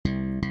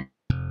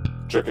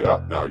Check it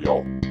out now,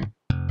 y'all.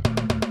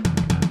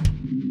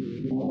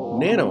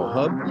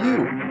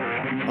 nanoHUB-U,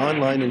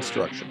 online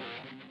instruction.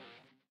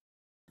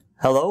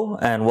 Hello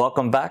and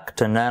welcome back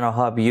to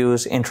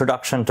nanoHUB-U's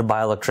Introduction to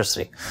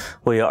Bioelectricity.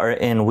 We are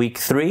in week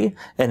 3,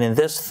 and in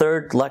this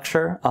third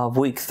lecture of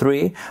week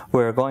 3,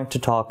 we're going to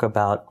talk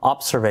about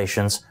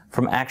observations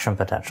from action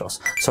potentials.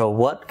 So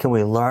what can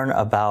we learn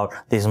about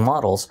these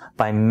models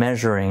by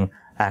measuring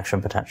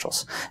action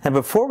potentials? And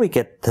before we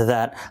get to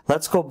that,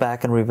 let's go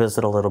back and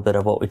revisit a little bit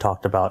of what we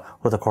talked about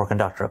with the core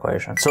conductor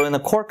equation. So in the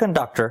core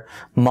conductor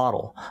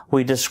model,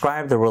 we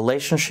describe the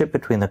relationship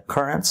between the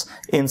currents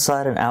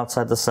inside and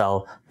outside the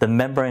cell, the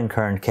membrane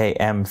current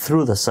Km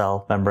through the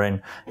cell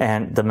membrane,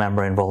 and the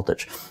membrane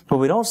voltage. But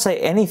we don't say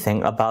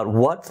anything about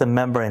what the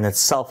membrane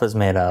itself is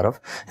made out of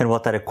and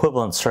what that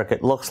equivalent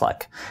circuit looks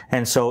like.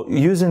 And so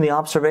using the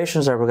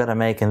observations that we're going to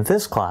make in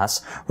this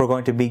class, we're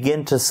going to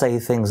begin to say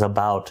things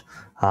about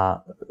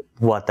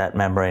what that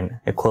membrane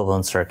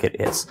equivalent circuit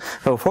is.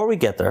 But before we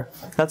get there,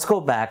 let's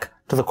go back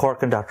to the core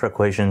conductor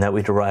equation that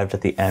we derived at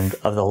the end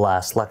of the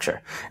last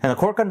lecture. And the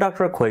core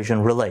conductor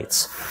equation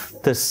relates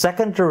the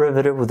second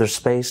derivative with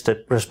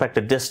respect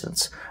to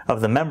distance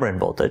of the membrane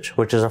voltage,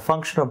 which is a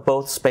function of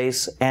both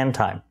space and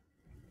time,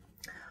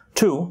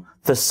 to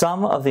the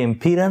sum of the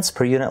impedance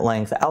per unit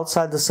length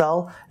outside the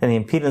cell and the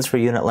impedance per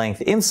unit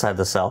length inside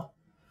the cell,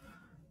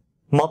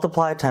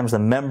 multiplied times the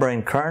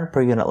membrane current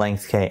per unit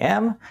length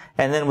Km,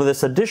 and then with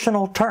this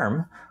additional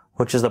term,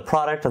 which is the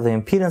product of the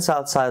impedance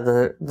outside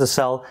the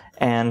cell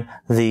and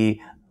the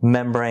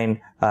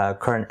membrane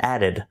current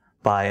added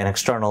by an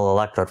external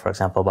electrode, for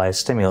example, by a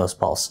stimulus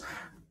pulse,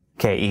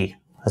 Ke,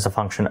 as a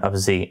function of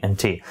Z and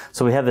T.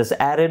 So we have this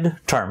added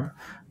term,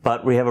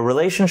 but we have a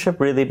relationship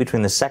really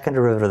between the second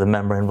derivative of the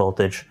membrane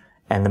voltage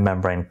and the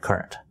membrane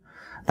current.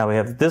 Now we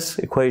have this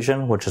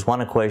equation, which is one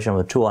equation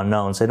with two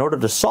unknowns. In order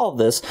to solve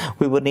this,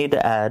 we would need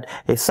to add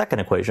a second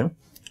equation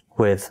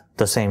with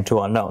the same two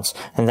unknowns.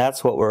 And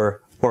that's what we're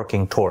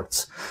working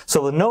towards.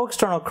 So with no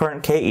external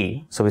current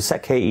Ke, so we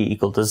set Ke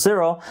equal to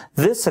 0,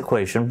 this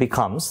equation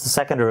becomes the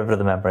second derivative of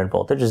the membrane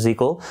voltage is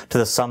equal to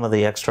the sum of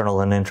the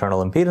external and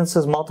internal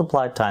impedances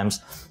multiplied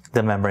times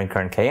the membrane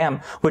current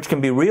Km, which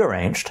can be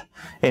rearranged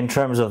in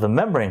terms of the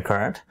membrane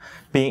current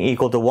being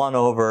equal to 1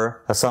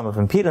 over a sum of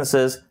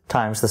impedances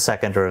times the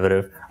second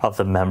derivative of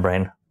the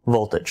membrane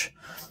voltage.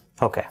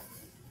 Okay.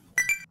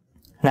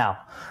 Now,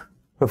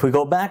 if we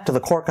go back to the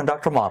core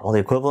conductor model, the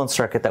equivalent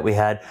circuit that we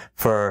had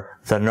for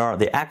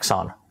the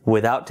axon,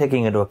 without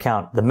taking into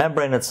account the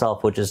membrane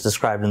itself, which is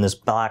described in this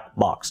black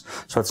box,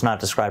 so it's not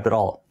described at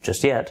all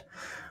just yet,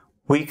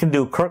 we can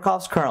do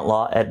Kirchhoff's current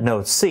law at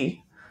node C,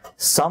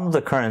 sum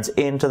the currents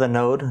into the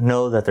node,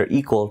 know that they're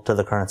equal to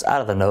the currents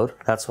out of the node.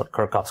 That's what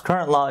Kirchhoff's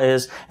current law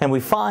is. And we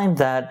find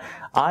that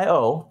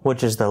I.O.,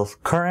 which is the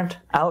current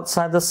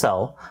outside the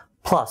cell,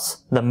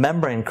 plus the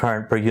membrane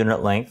current per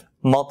unit length,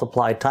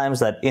 multiplied times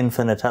that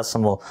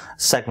infinitesimal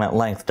segment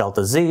length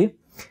delta Z,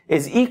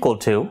 is equal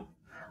to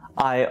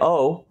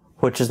I.O.,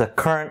 which is the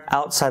current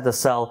outside the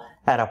cell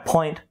at a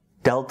point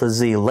delta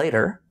Z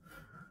later,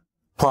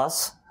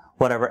 plus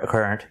whatever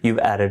current you've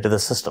added to the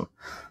system.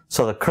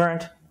 So the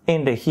current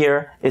into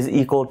here is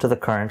equal to the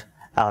current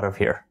out of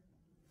here.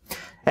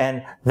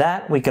 And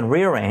that we can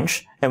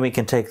rearrange, and we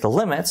can take the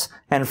limits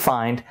and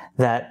find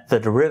that the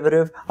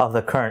derivative of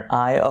the current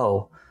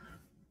I.O.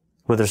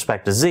 with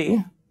respect to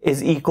Z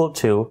is equal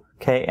to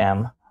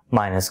Km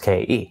minus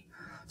Ke.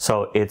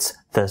 So it's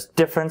the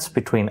difference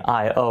between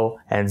I.O.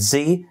 at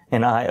Z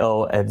and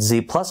I.O. at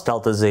Z plus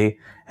delta Z,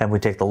 and we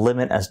take the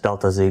limit as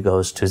delta Z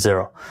goes to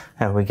 0.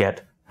 And we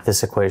get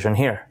this equation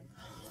here.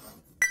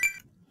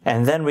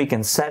 And then we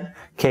can set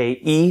Ke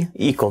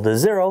equal to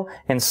 0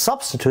 and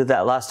substitute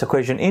that last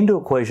equation into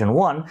equation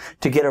 1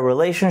 to get a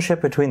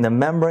relationship between the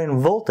membrane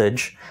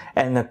voltage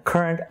and the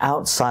current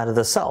outside of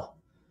the cell,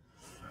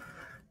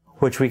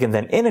 which we can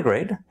then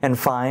integrate and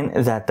find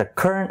that the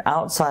current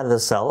outside of the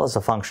cell as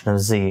a function of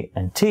Z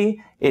and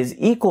T is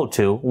equal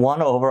to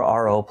 1 over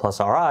Ro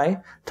plus Ri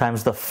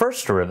times the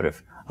first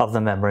derivative of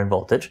the membrane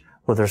voltage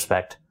with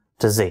respect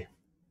to Z.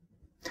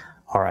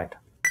 All right.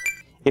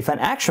 If an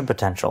action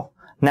potential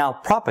now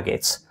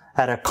propagates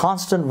at a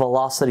constant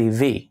velocity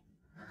v,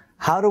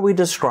 how do we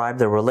describe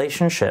the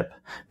relationship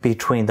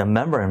between the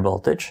membrane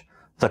voltage,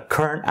 the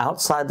current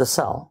outside the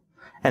cell,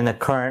 and the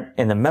current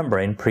in the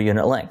membrane per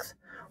unit length?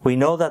 We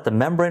know that the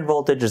membrane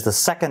voltage is the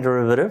second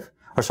derivative,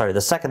 the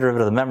second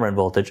derivative of the membrane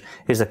voltage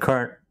is the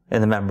current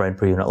in the membrane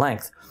per unit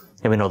length.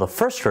 And we know the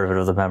first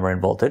derivative of the membrane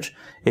voltage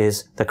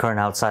is the current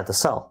outside the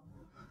cell.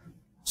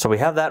 So we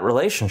have that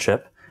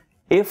relationship.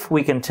 If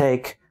we can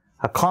take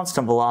a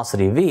constant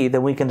velocity v,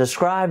 then we can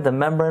describe the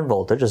membrane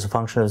voltage as a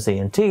function of Z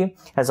and T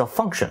as a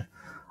function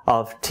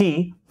of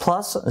T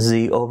plus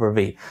Z over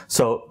V.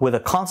 So with a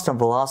constant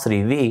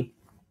velocity v,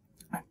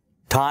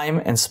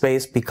 time and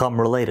space become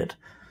related.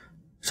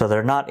 So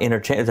they're not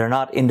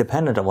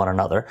independent of one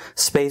another.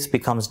 Space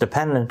becomes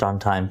dependent on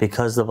time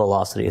because the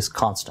velocity is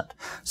constant.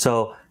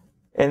 So,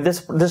 and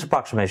this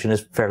approximation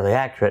is fairly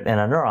accurate in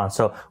a neuron.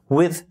 So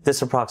with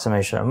this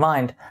approximation in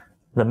mind,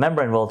 the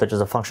membrane voltage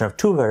as a function of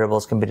two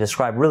variables can be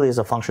described really as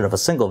a function of a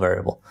single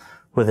variable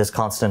with this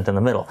constant in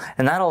the middle.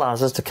 And that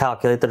allows us to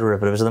calculate the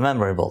derivatives of the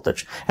membrane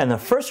voltage. And the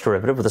first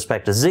derivative with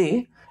respect to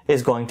z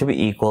is going to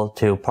be equal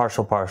to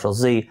partial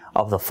z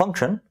of the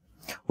function,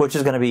 which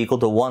is going to be equal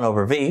to 1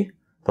 over v,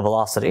 the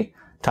velocity,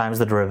 times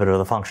the derivative of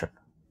the function.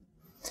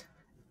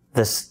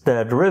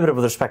 The derivative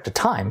with respect to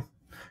time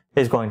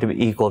is going to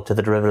be equal to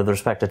the derivative with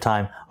respect to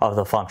time of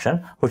the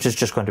function, which is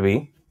just going to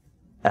be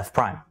f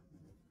prime.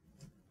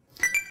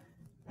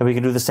 And we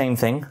can do the same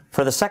thing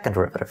for the second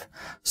derivative.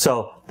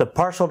 So the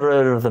partial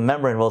derivative of the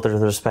membrane voltage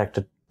with respect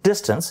to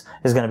distance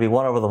is going to be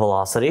 1 over the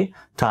velocity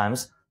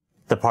times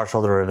the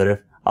partial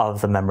derivative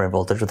of the membrane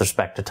voltage with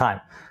respect to time.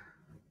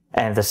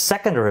 And the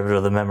second derivative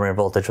of the membrane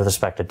voltage with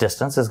respect to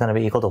distance is going to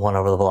be equal to 1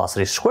 over the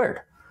velocity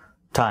squared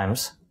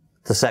times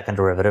the second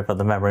derivative of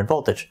the membrane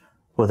voltage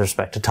with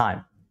respect to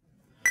time.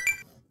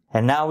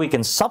 And now we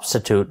can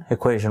substitute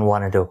equation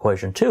 1 into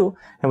equation 2,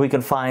 and we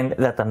can find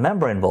that the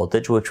membrane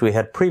voltage, which we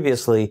had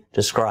previously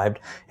described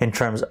in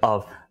terms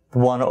of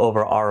 1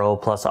 over Rho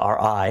plus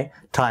Ri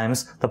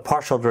times the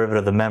partial derivative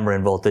of the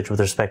membrane voltage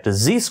with respect to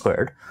z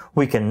squared,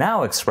 we can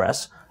now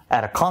express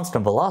at a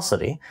constant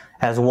velocity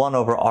as 1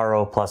 over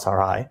Rho plus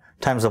Ri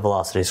times the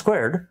velocity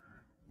squared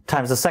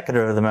times the second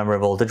derivative of the membrane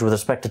voltage with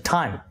respect to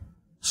time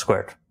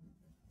squared.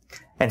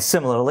 And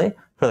similarly,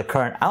 for the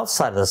current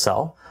outside of the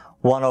cell,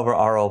 1 over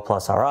Rho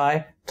plus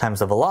Ri times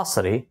the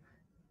velocity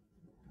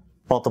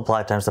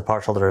multiplied times the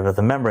partial derivative of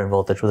the membrane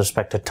voltage with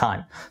respect to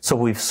time. So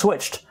we've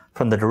switched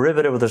from the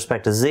derivative with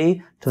respect to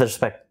z to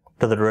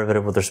the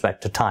derivative with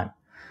respect to time.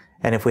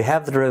 And if we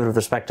have the derivative with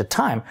respect to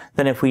time,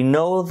 then if we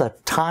know the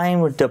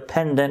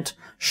time-dependent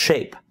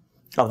shape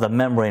of the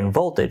membrane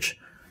voltage,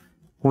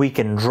 we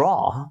can,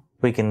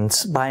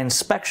 by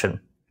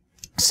inspection,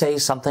 say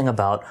something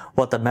about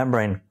what the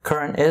membrane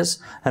current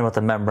is and what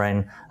the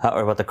membrane,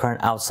 or what the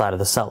current outside of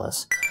the cell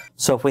is.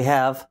 So if we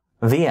have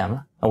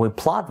Vm, and we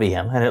plot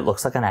Vm, and it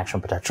looks like an action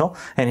potential,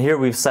 and here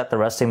we've set the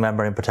resting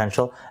membrane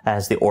potential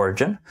as the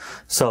origin.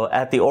 So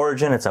at the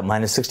origin, it's at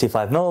minus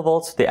 65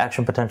 millivolts, the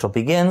action potential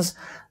begins,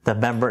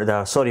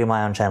 the sodium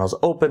ion channels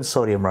open,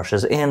 sodium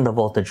rushes in, the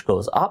voltage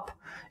goes up,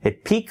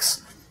 it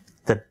peaks,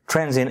 the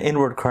transient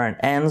inward current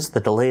ends, the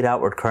delayed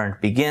outward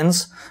current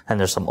begins, and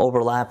there's some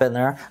overlap in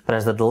there, but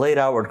as the delayed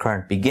outward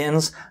current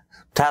begins,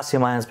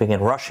 potassium ions begin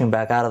rushing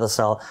back out of the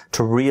cell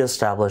to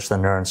reestablish the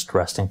Nernst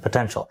resting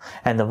potential.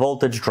 And the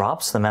voltage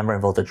drops, the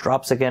membrane voltage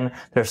drops again,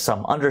 there's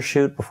some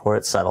undershoot before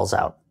it settles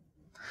out.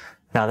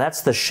 Now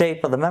that's the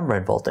shape of the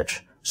membrane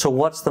voltage. So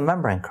what's the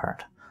membrane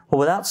current? Well,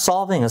 without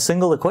solving a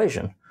single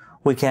equation,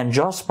 we can,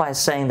 just by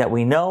saying that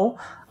we know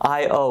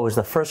IO is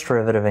the first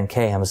derivative and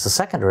Km is the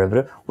second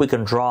derivative, we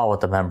can draw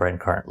what the membrane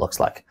current looks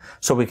like.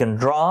 So we can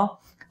draw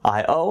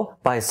IO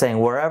by saying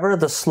wherever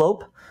the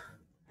slope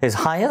is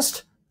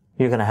highest,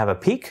 you're going to have a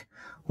peak.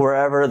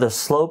 Wherever the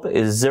slope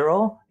is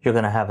 0, you're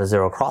going to have a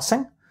 0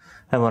 crossing.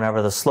 And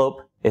whenever the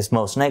slope is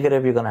most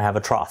negative, you're going to have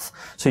a trough.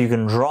 So you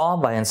can draw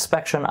by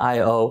inspection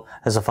IO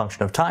as a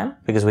function of time,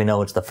 because we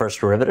know it's the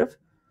first derivative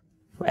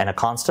and a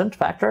constant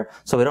factor.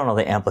 So we don't know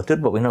the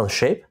amplitude, but we know the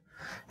shape.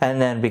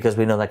 And then because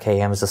we know that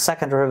Km is the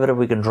second derivative,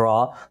 we can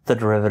draw the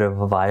derivative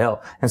of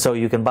IO. And so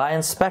you can by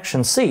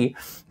inspection see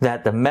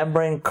that the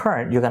membrane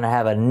current, you're going to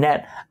have a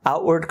net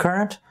outward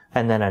current,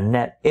 and then a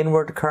net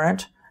inward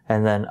current,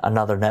 and then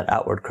another net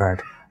outward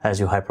current as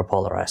you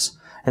hyperpolarize.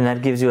 And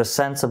that gives you a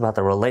sense about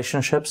the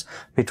relationships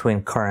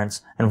between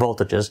currents and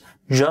voltages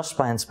just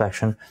by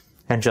inspection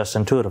and just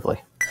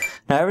intuitively.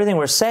 Now everything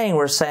we're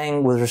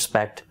saying with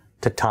respect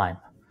to time.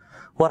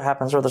 What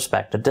happens with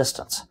respect to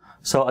distance?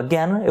 So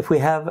again, if we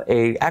have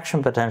an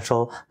action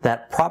potential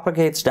that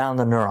propagates down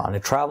the neuron,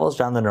 it travels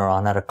down the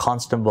neuron at a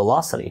constant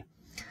velocity,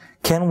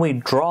 can we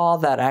draw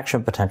that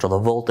action potential, the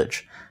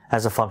voltage,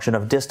 as a function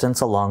of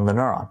distance along the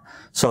neuron?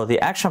 So the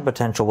action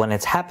potential, when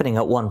it's happening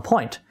at one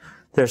point,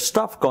 there's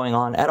stuff going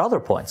on at other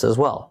points as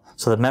well.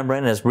 So the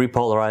membrane is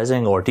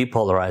repolarizing or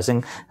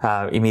depolarizing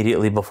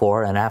immediately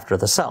before and after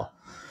the cell.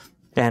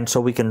 And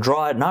so we can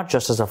draw it not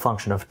just as a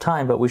function of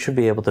time, but we should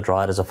be able to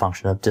draw it as a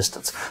function of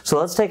distance. So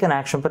let's take an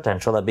action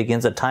potential that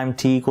begins at time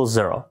t equals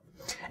 0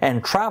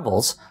 and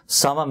travels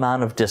some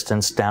amount of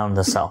distance down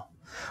the cell.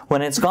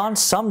 When it's gone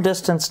some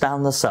distance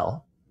down the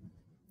cell,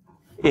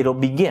 it'll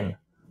begin.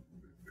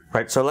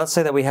 Right, so let's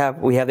say that we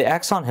have the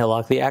axon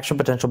hillock, the action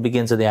potential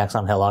begins at the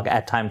axon hillock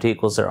at time t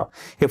equals 0.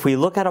 If we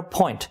look at a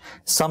point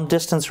some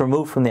distance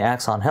removed from the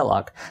axon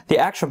hillock, the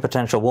action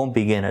potential won't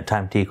begin at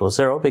time t equals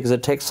 0 because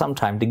it takes some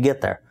time to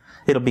get there.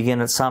 It'll begin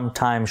at some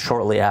time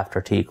shortly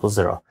after t equals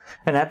 0.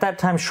 And at that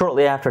time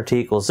shortly after t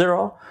equals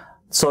 0,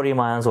 sodium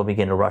ions will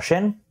begin to rush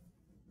in,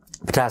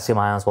 potassium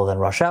ions will then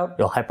rush out,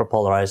 you'll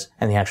hyperpolarize,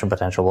 and the action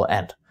potential will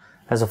end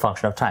as a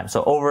function of time.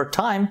 So over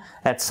time,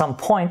 at some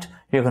point,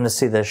 you're going to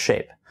see this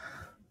shape.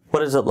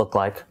 What does it look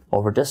like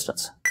over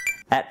distance?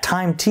 At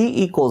time t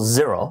equals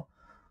 0,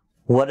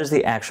 what is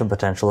the action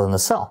potential in the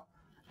cell?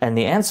 And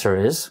the answer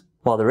is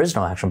Well, there is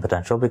no action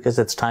potential because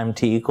it's time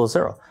t equals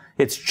 0.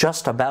 It's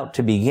just about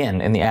to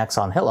begin in the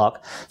axon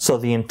hillock, so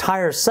the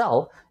entire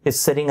cell is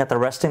sitting at the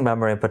resting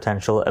membrane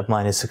potential of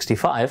minus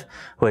 65,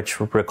 which,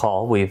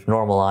 recall, we've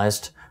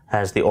normalized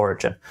as the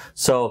origin.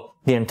 So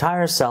the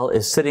entire cell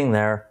is sitting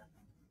there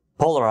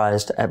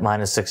polarized at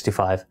minus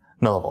 65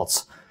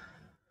 millivolts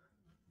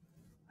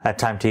at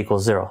time t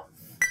equals 0.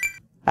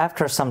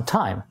 After some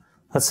time,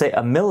 let's say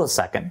a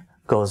millisecond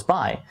goes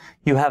by,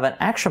 you have an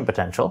action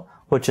potential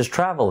which is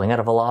traveling at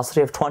a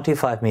velocity of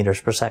 25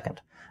 meters per second.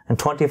 And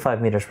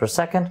 25 meters per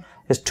second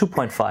is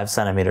 2.5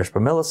 centimeters per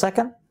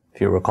millisecond, if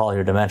you recall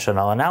your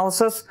dimensional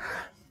analysis.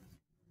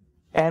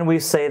 And we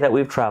say that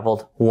we've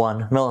traveled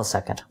 1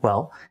 millisecond.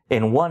 Well,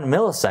 in 1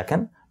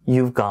 millisecond,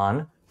 you've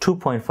gone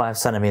 2.5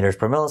 centimeters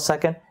per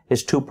millisecond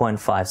is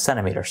 2.5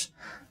 centimeters.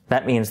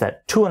 That means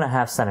that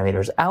 2.5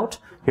 centimeters out,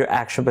 your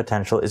action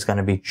potential is going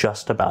to be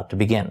just about to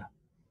begin.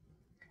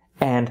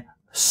 And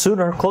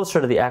sooner,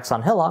 closer to the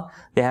axon hillock,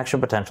 the action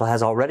potential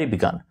has already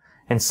begun,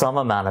 and some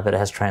amount of it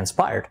has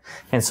transpired.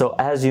 And so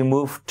as you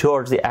move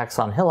towards the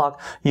axon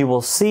hillock, you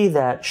will see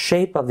that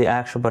shape of the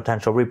action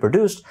potential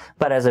reproduced,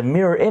 but as a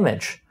mirror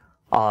image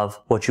of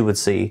what you would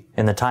see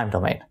in the time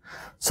domain.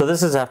 So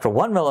this is after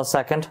 1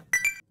 millisecond.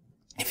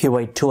 If you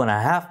wait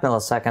 2.5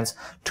 milliseconds,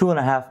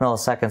 2.5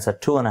 milliseconds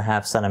at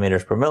 2.5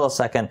 centimeters per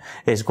millisecond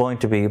is going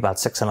to be about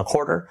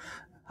 6.25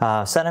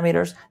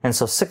 centimeters, and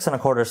so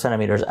 6.25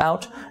 centimeters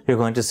out, you're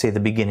going to see the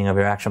beginning of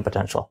your action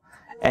potential.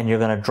 And you're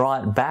going to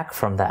draw it back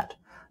from that.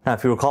 Now,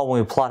 if you recall, when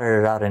we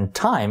plotted it out in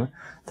time,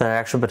 the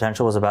action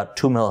potential was about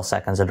 2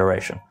 milliseconds in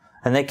duration.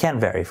 And they can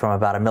vary from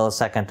about a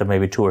millisecond to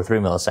maybe 2 or 3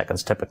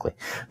 milliseconds typically.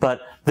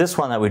 But this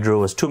one that we drew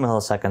was 2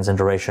 milliseconds in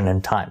duration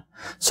in time.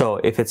 So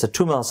if it's a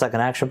 2 millisecond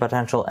action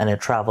potential and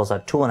it travels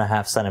at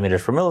 2.5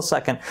 centimeters per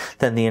millisecond,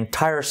 then the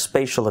entire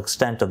spatial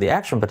extent of the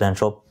action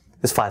potential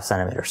is 5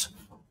 centimeters.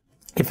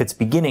 If it's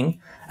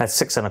beginning at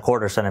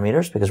 6.25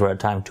 centimeters, because we're at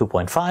time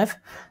 2.5,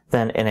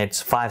 then, and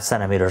it's 5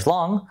 centimeters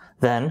long,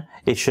 then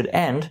it should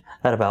end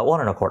at about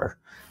 1.25.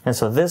 And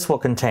so this will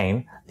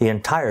contain the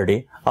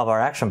entirety of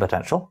our action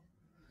potential,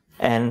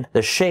 and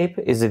the shape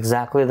is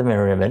exactly the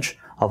mirror image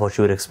of what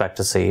you would expect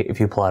to see if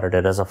you plotted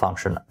it as a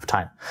function of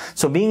time.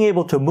 So being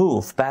able to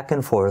move back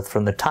and forth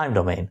from the time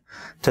domain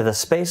to the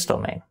space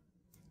domain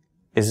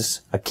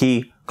is a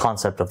key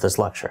concept of this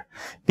lecture.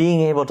 Being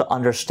able to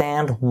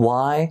understand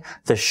why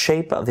the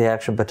shape of the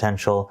action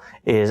potential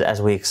is as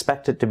we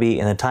expect it to be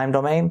in the time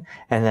domain,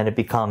 and then it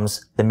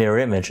becomes the mirror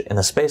image in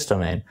the space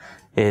domain,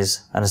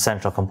 is an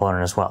essential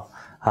component as well.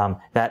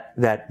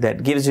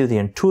 That gives you the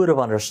intuitive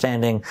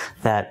understanding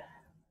that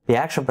the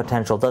action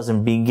potential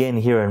doesn't begin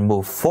here and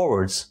move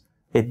forwards.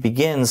 It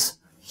begins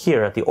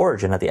here at the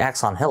origin, at the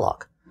axon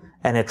hillock,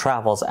 and it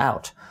travels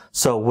out.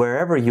 So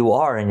wherever you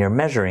are and you're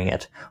measuring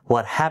it,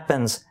 what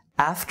happens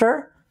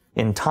after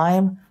in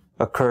time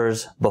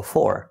occurs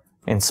before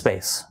in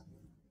space.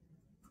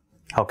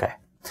 Okay,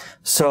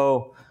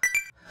 so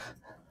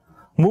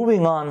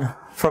moving on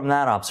from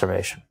that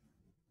observation,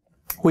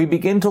 we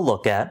begin to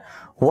look at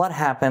what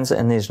happens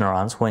in these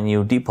neurons when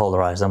you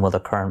depolarize them with a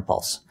current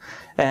pulse.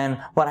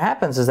 And what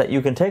happens is that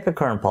you can take a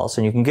current pulse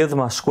and you can give them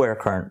a square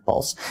current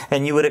pulse.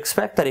 And you would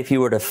expect that if you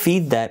were to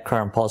feed that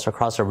current pulse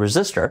across a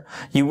resistor,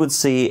 you would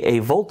see a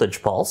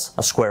voltage pulse,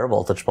 a square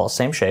voltage pulse,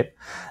 same shape.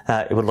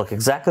 It would look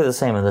exactly the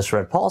same in this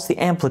red pulse. The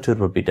amplitude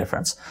would be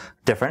different.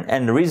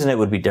 And the reason it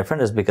would be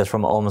different is because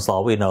from Ohm's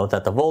law, we know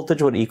that the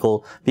voltage would be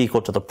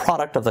equal to the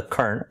product of the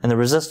current and the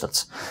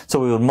resistance. So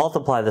we would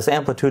multiply this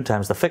amplitude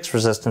times the fixed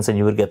resistance and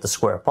you would get the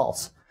square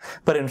pulse.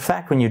 But in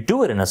fact, when you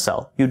do it in a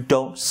cell, you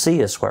don't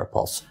see a square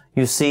pulse.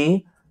 You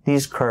see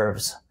these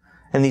curves.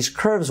 And these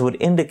curves would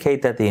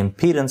indicate that the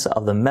impedance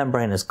of the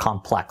membrane is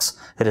complex.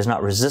 It is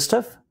not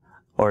resistive,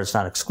 or it's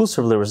not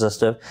exclusively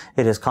resistive.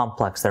 It is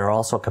complex. There are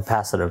also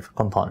capacitive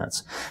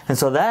components. And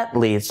so that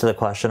leads to the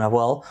question of,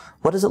 well,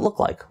 what does it look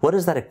like? What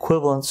does that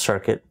equivalent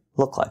circuit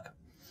look like?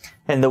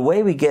 And the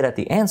way we get at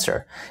the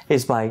answer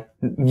is by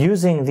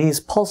using these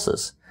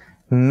pulses,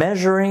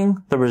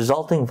 measuring the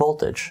resulting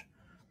voltage,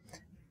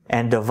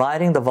 and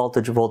dividing the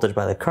voltage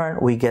by the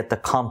current, we get the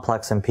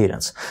complex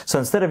impedance. So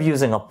instead of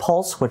using a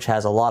pulse, which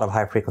has a lot of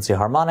high-frequency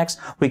harmonics,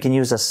 we can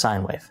use a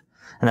sine wave.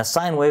 And a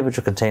sine wave,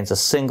 which contains a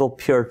single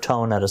pure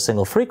tone at a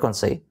single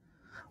frequency,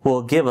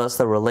 will give us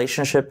the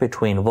relationship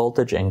between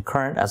voltage and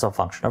current as a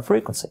function of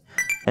frequency.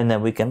 And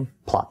then we can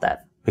plot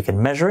that. We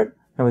can measure it,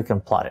 and we can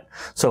plot it.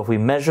 So if we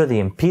measure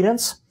the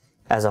impedance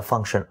as a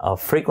function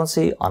of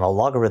frequency on a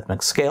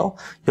logarithmic scale,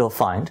 you'll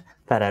find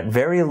that at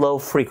very low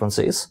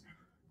frequencies,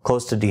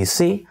 close to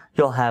DC,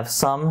 you'll have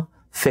some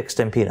fixed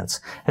impedance.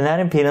 And that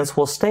impedance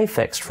will stay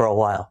fixed for a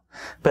while.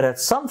 But at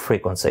some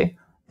frequency,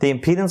 the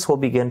impedance will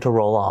begin to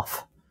roll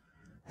off.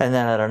 And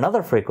then at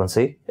another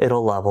frequency,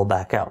 it'll level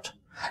back out.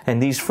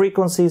 And these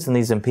frequencies and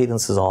these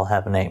impedances all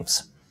have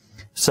names.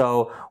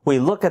 So we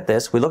look at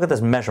this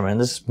measurement,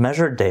 this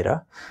measured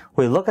data.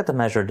 We look at the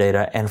measured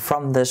data, and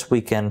from this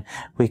we can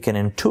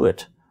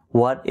intuit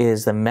what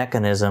is the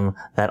mechanism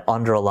that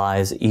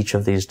underlies each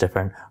of these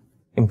different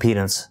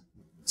impedance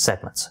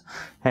segments.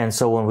 And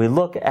so when we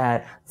look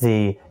at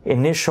the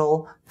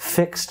initial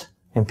fixed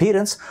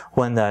impedance,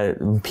 when the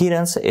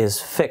impedance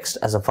is fixed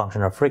as a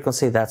function of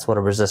frequency, that's what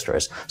a resistor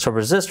is. So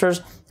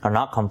resistors are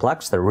not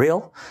complex, they're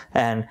real,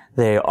 and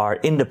they are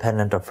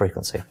independent of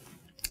frequency.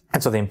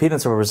 And so the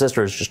impedance of a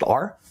resistor is just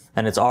R,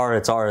 and it's R,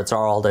 it's R, it's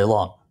R all day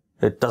long.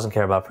 It doesn't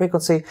care about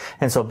frequency.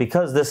 And so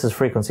because this is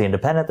frequency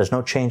independent, there's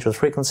no change with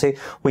frequency,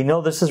 we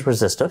know this is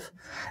resistive.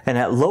 And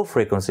at low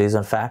frequencies,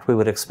 in fact, we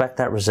would expect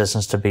that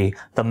resistance to be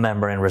the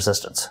membrane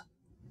resistance.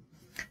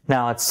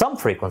 Now at some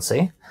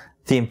frequency,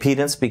 the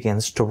impedance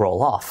begins to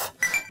roll off.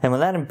 And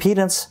when that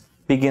impedance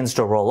begins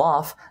to roll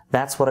off,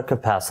 that's what a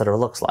capacitor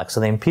looks like. So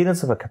the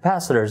impedance of a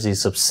capacitor, Z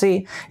sub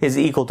C, is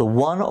equal to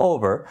 1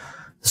 over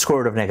the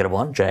square root of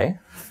 -1, J,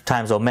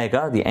 times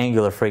omega, the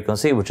angular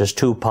frequency, which is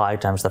 2 pi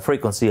times the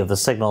frequency of the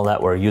signal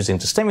that we're using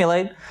to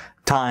stimulate,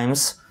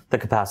 times the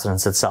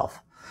capacitance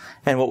itself.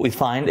 And what we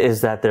find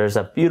is that there's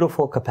a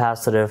beautiful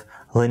capacitive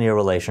linear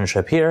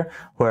relationship here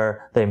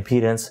where the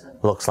impedance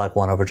looks like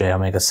 1 over j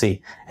omega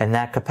c. And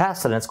that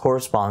capacitance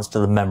corresponds to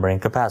the membrane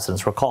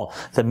capacitance. Recall,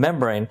 the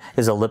membrane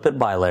is a lipid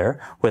bilayer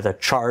with a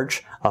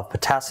charge of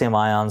potassium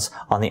ions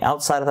on the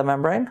outside of the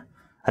membrane,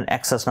 an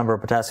excess number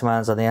of potassium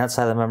ions on the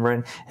outside of the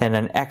membrane, and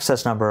an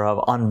excess number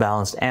of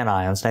unbalanced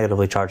anions,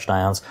 negatively charged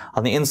ions,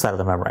 on the inside of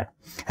the membrane.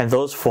 And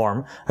those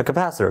form a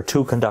capacitor,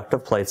 2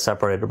 conductive plates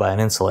separated by an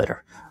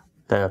insulator,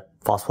 the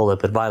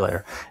phospholipid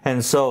bilayer.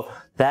 And so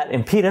that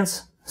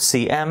impedance,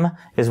 Cm,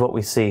 is what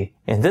we see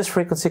in this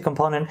frequency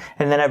component,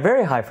 and then at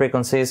very high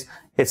frequencies,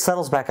 it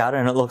settles back out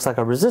and it looks like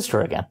a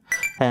resistor again.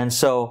 And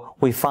so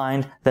we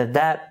find that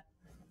that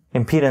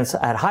impedance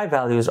at high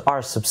values,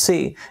 R sub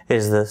C,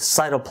 is the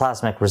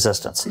cytoplasmic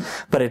resistance.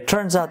 But it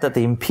turns out that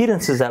the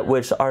impedances at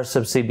which R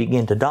sub C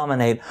begin to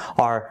dominate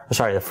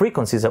the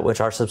frequencies at which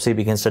R sub C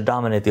begins to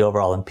dominate the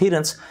overall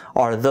impedance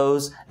are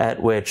those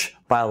at which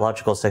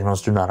biological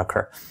signals do not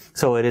occur.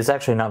 So it is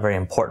actually not very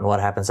important what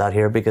happens out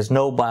here because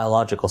no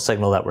biological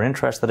signal that we're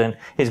interested in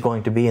is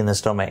going to be in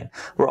this domain.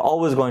 We're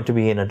always going to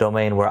be in a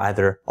domain where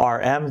either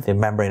Rm, the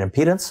membrane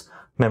impedance,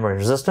 membrane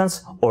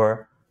resistance,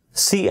 or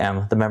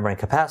Cm, the membrane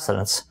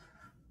capacitance,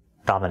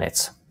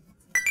 dominates.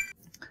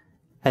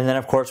 And then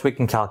of course we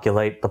can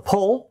calculate the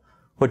pole,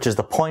 which is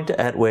the point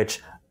at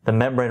which the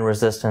membrane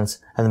resistance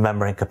and the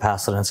membrane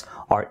capacitance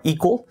are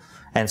equal.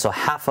 And so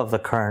half of the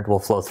current will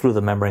flow through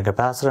the membrane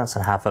capacitance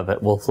and half of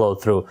it will flow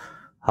through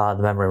the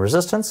membrane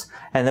resistance.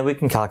 And then we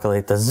can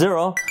calculate the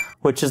zero,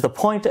 which is the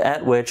point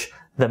at which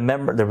the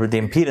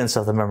impedance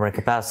of the membrane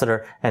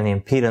capacitor and the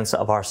impedance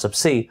of R sub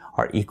C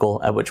are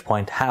equal, at which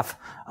point half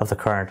of the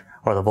current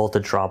or the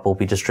voltage drop will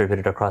be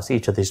distributed across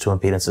each of these two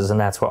impedances, and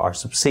that's where R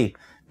sub C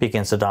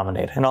begins to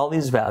dominate. And all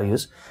these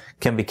values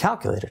can be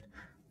calculated.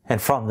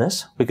 And from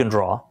this, we can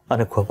draw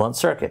an equivalent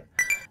circuit.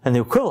 And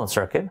the equivalent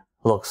circuit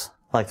looks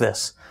like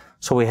this.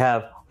 So we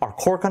have our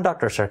core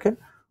conductor circuit,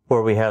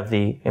 where we have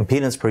the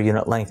impedance per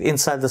unit length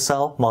inside the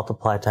cell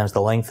multiplied times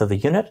the length of the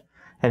unit,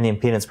 and the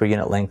impedance per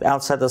unit length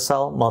outside the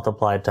cell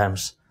multiplied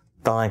times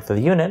the length of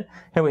the unit,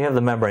 and we have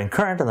the membrane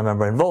current and the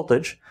membrane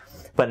voltage.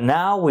 But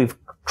now we've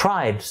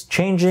tried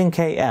changing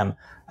Km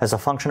as a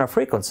function of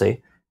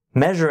frequency,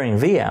 measuring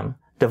Vm,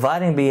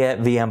 dividing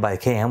Vm by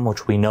Km,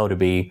 which we know to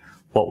be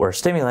what we're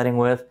stimulating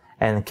with,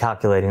 and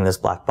calculating this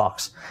black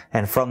box.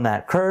 And from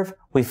that curve,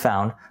 we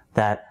found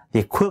that the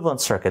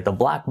equivalent circuit, the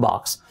black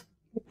box,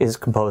 is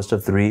composed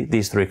of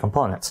these three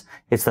components.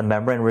 It's the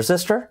membrane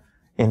resistor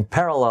in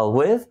parallel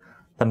with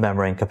the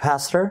membrane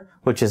capacitor,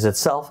 which is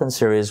itself in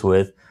series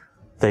with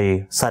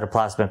the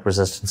cytoplasmic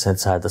resistance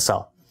inside the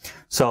cell.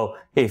 So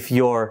if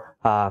you're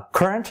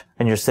current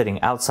and you're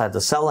sitting outside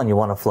the cell and you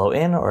want to flow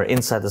in, or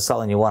inside the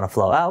cell and you want to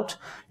flow out,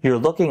 you're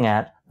looking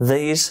at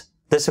this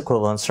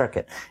equivalent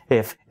circuit.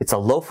 If it's a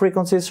low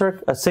frequency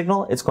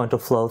signal, it's going to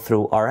flow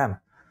through Rm.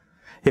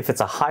 If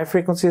it's a high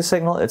frequency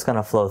signal, it's going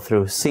to flow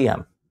through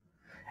Cm.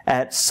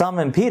 At some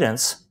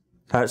impedance,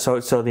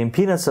 so the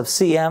impedance of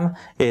Cm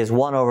is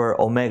 1 over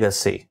omega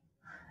c.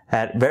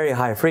 At very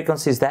high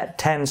frequencies, that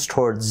tends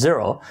towards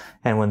 0,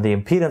 and when the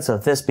impedance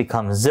of this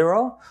becomes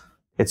 0,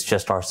 it's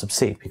just R sub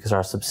C, because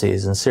R sub C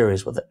is in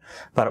series with it.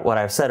 But what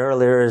I've said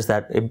earlier is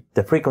that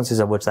the frequencies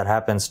at which that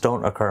happens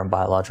don't occur in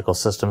biological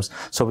systems,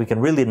 so we can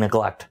really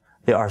neglect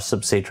the R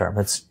sub C term.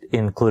 It's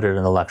included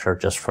in the lecture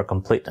just for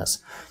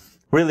completeness.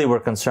 Really, we're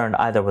concerned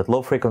either with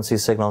low frequency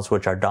signals,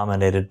 which are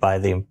dominated by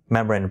the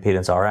membrane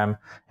impedance Rm,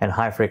 and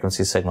high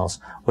frequency signals,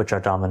 which are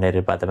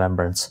dominated by the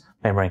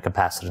membrane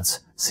capacitance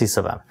C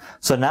sub m.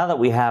 So now that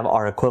we have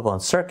our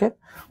equivalent circuit,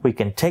 we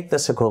can take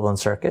this equivalent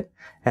circuit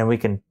and we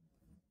can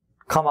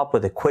come up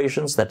with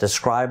equations that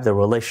describe the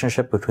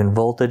relationship between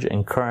voltage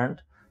and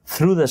current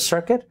through this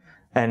circuit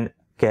and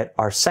get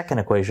our second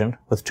equation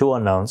with two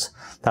unknowns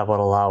that would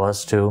allow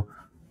us to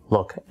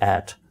look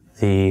at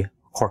the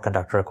core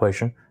conductor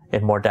equation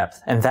in more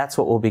depth. And that's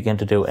what we'll begin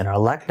to do in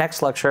our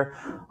next lecture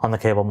on the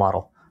cable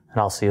model. And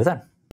I'll see you then.